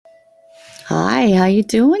Hi, how you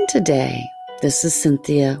doing today? This is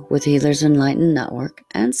Cynthia with Healers Enlightened Network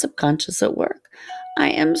and Subconscious at Work. I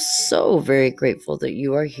am so very grateful that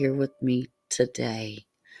you are here with me today.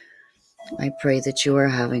 I pray that you are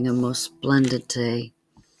having a most splendid day.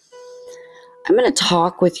 I'm going to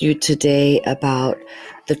talk with you today about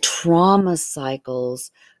the trauma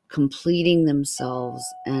cycles completing themselves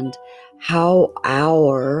and how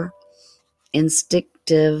our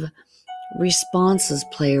instinctive responses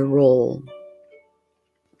play a role.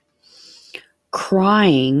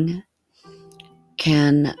 Crying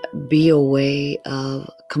can be a way of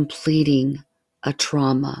completing a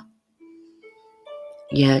trauma.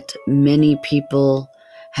 Yet many people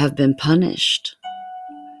have been punished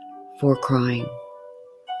for crying.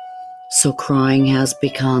 So crying has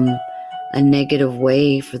become a negative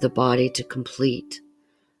way for the body to complete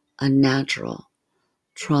a natural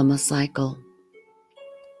trauma cycle.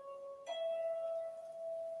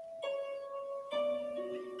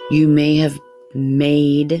 You may have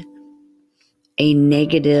made a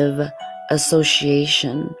negative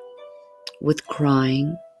association with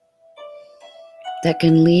crying that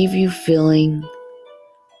can leave you feeling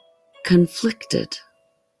conflicted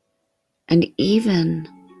and even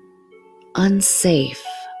unsafe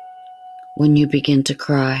when you begin to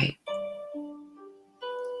cry.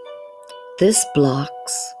 This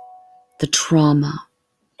blocks the trauma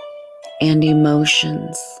and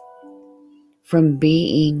emotions from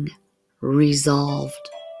being resolved.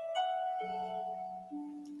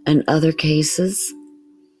 In other cases,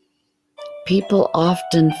 people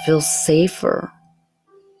often feel safer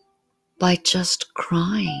by just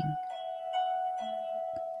crying,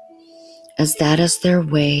 as that is their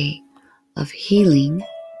way of healing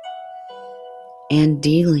and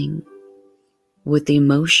dealing with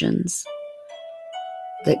emotions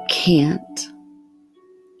that can't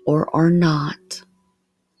or are not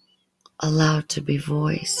allowed to be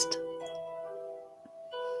voiced.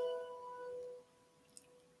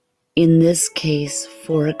 In this case,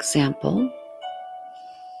 for example,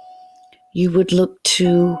 you would look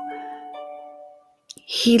to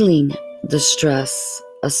healing the stress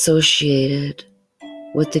associated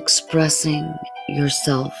with expressing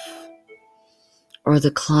yourself, or the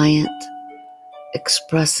client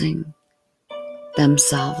expressing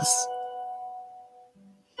themselves.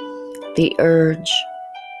 The urge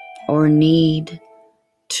or need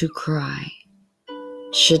to cry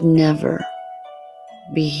should never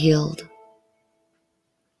be healed.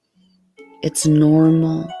 It's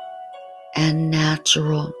normal and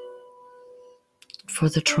natural for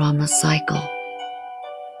the trauma cycle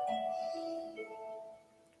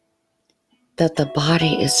that the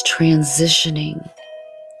body is transitioning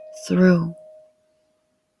through.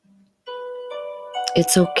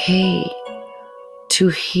 It's okay to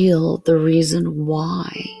heal the reason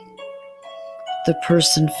why the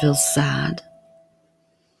person feels sad.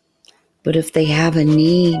 But if they have a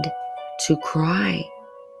need to cry,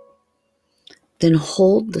 then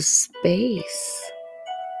hold the space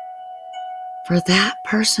for that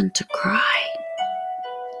person to cry.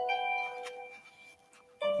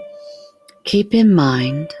 Keep in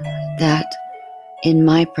mind that in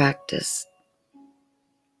my practice,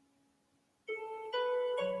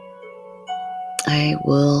 I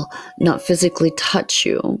will not physically touch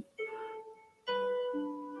you,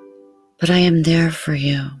 but I am there for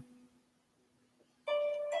you.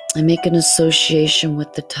 I make an association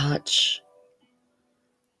with the touch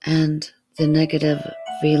and the negative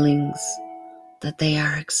feelings that they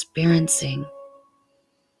are experiencing.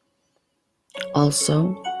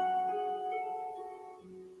 Also,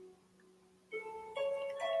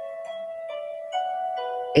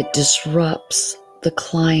 it disrupts the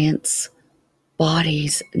client's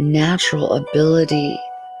body's natural ability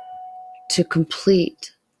to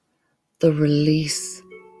complete the release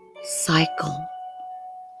cycle.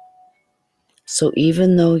 So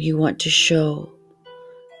even though you want to show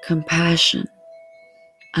compassion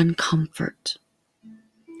and comfort,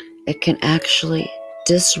 it can actually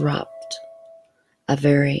disrupt a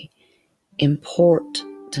very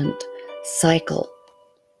important cycle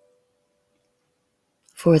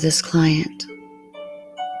for this client.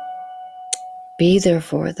 Be there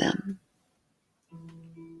for them.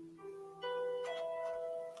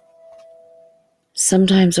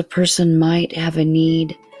 Sometimes a person might have a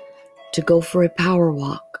need to go for a power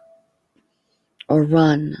walk or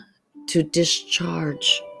run to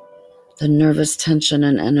discharge the nervous tension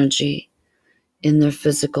and energy in their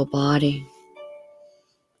physical body.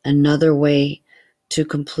 Another way to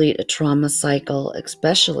complete a trauma cycle,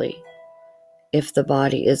 especially if the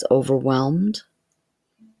body is overwhelmed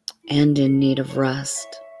and in need of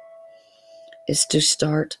rest, is to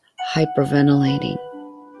start hyperventilating.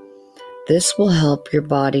 This will help your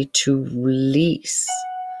body to release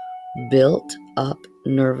built up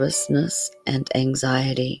nervousness and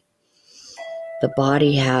anxiety. The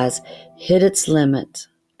body has hit its limit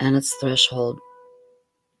and its threshold.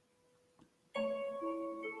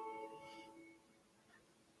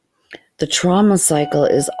 The trauma cycle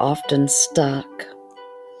is often stuck,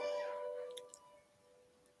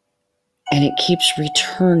 and it keeps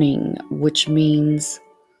returning, which means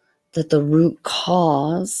that the root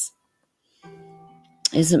cause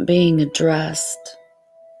isn't being addressed.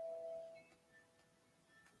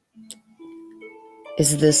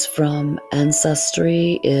 Is this from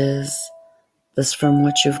ancestry? Is this from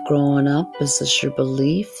what you've grown up? Is this your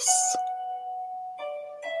beliefs?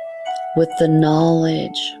 With the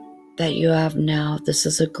knowledge that you have now, this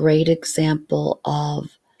is a great example of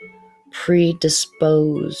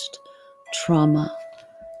predisposed trauma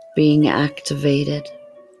being activated.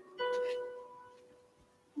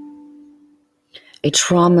 A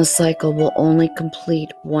trauma cycle will only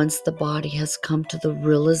complete once the body has come to the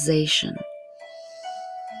realization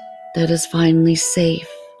that it's finally safe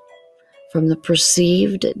from the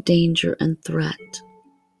perceived danger and threat.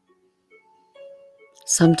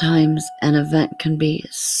 Sometimes an event can be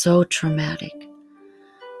so traumatic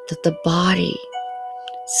that the body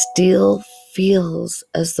still feels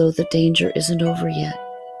as though the danger isn't over yet,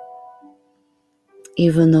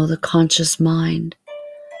 even though the conscious mind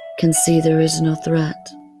can see there is no threat.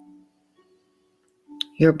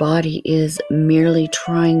 Your body is merely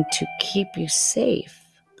trying to keep you safe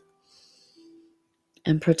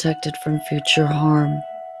and protected from future harm.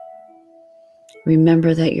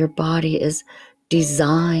 Remember that your body is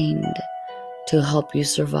designed to help you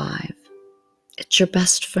survive. It's your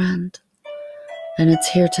best friend, and it's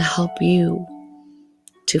here to help you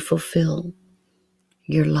to fulfill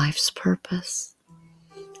your life's purpose.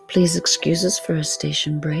 Please excuse us for a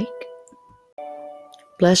station break.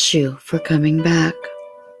 Bless you for coming back.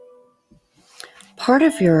 Part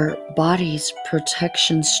of your body's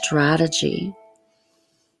protection strategy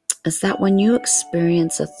is that when you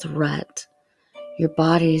experience a threat, your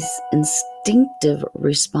body's instinctive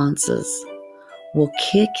responses will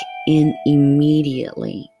kick in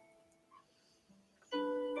immediately.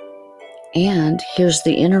 And here's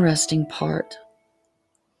the interesting part.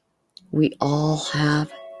 We all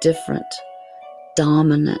have different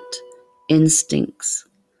dominant instincts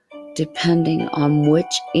depending on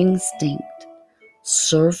which instinct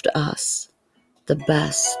served us the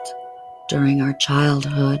best during our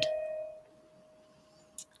childhood.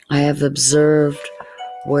 I have observed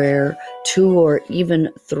where 2 or even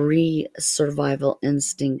 3 survival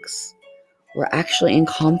instincts were actually in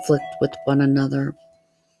conflict with one another,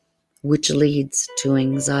 which leads to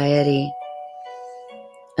anxiety.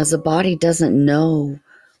 As the body doesn't know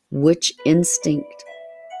which instinct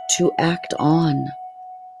to act on,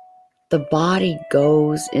 the body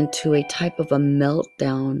goes into a type of a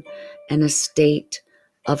meltdown and a state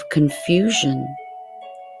of confusion.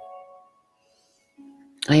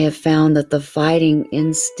 I have found that the fighting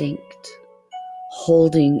instinct,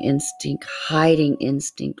 holding instinct, hiding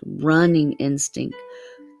instinct, running instinct,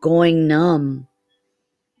 going numb,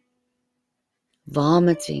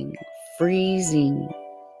 vomiting, freezing,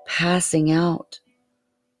 passing out.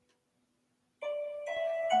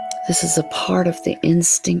 This is a part of the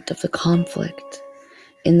instinct of the conflict.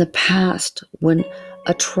 In the past, when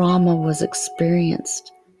a trauma was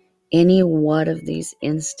experienced, any one of these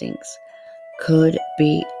instincts could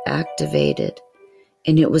be activated,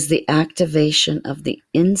 and it was the activation of the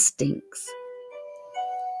instincts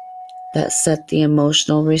that set the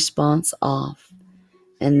emotional response off,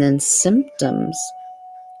 and then symptoms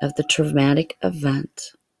of the traumatic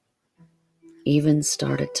event even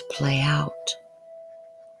started to play out.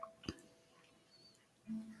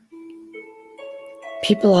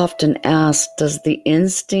 People often ask, does the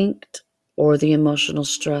instinct or the emotional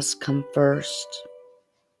stress come first?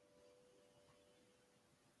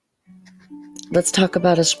 Let's talk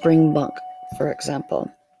about a spring buck, for example.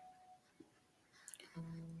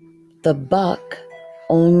 The buck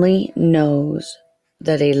only knows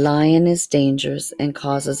that a lion is dangerous and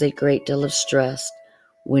causes a great deal of stress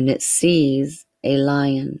when it sees a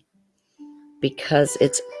lion, because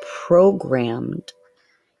it's programmed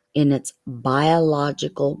in its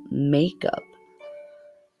biological makeup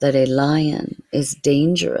that a lion is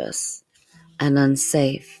dangerous and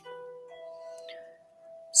unsafe.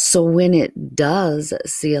 So when it does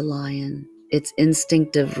see a lion, its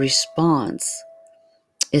instinctive response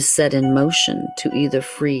is set in motion to either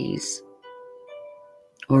freeze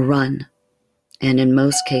or run. And in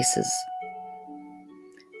most cases,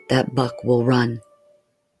 that buck will run.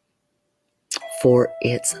 for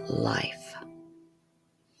its life.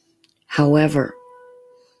 However,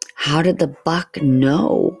 how did the buck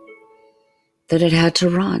know that it had to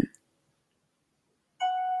run?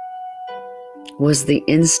 Was the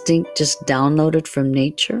instinct just downloaded from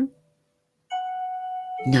nature?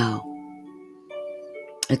 No.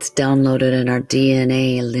 It's downloaded in our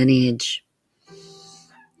DNA lineage.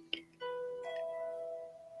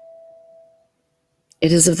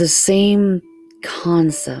 It is of the same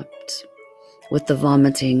concept with the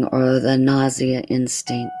vomiting or the nausea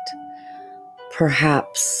instinct.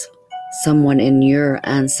 Perhaps someone in your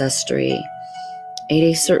ancestry ate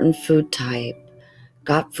a certain food type,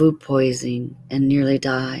 got food poisoning, and nearly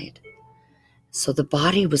died. So the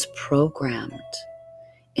body was programmed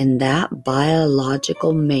in that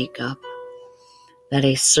biological makeup that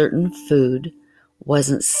a certain food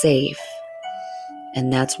wasn't safe,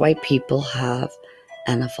 and that's why people have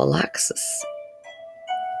anaphylaxis.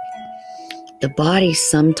 The body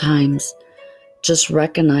sometimes just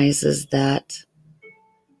recognizes that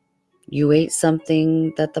you ate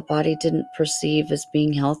something that the body didn't perceive as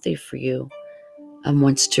being healthy for you and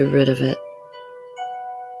wants to get rid of it.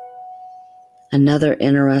 Another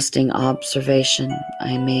interesting observation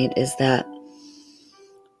I made is that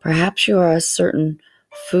perhaps you are a certain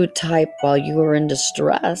food type while you were in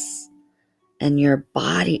distress, and your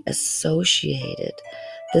body associated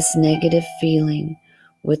this negative feeling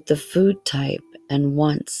with the food type and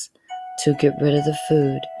wants to get rid of the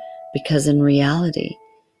food, because in reality,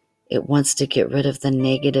 it wants to get rid of the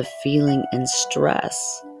negative feeling and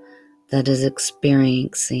stress that is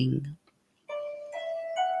experiencing.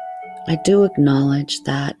 I do acknowledge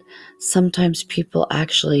that sometimes people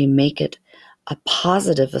actually make it a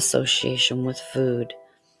positive association with food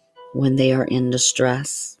when they are in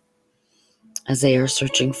distress, as they are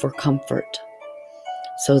searching for comfort.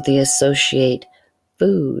 So they associate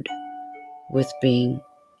food with being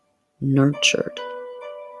nurtured.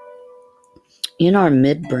 In our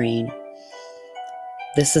midbrain,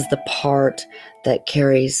 this is the part that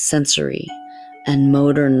carries sensory and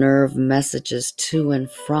motor nerve messages to and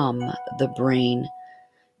from the brain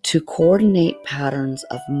to coordinate patterns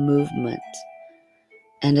of movement,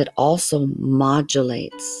 and it also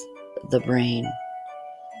modulates the brain.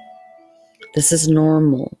 This is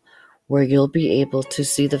normal, where you'll be able to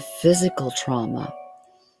see the physical trauma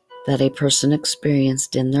that a person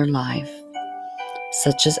experienced in their life,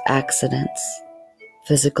 such as accidents,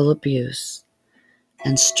 physical abuse,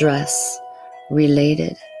 and stress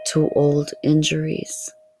related to old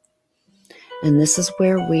injuries. And this is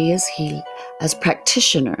where we as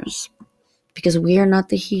practitioners, because we are not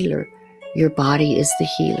the healer, your body is the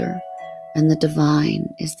healer, and the divine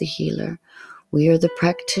is the healer. We are the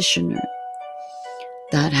practitioner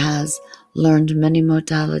that has learned many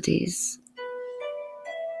modalities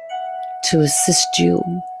to assist you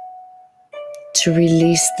to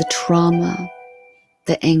release the trauma,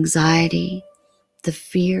 the anxiety, the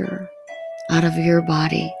fear out of your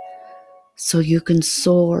body, so you can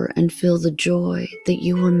soar and feel the joy that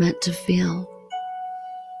you were meant to feel.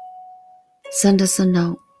 Send us a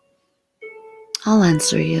note. I'll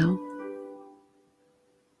answer you.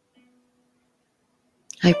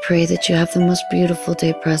 I pray that you have the most beautiful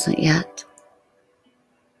day present yet.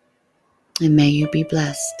 And may you be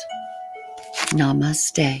blessed.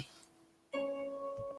 Namaste.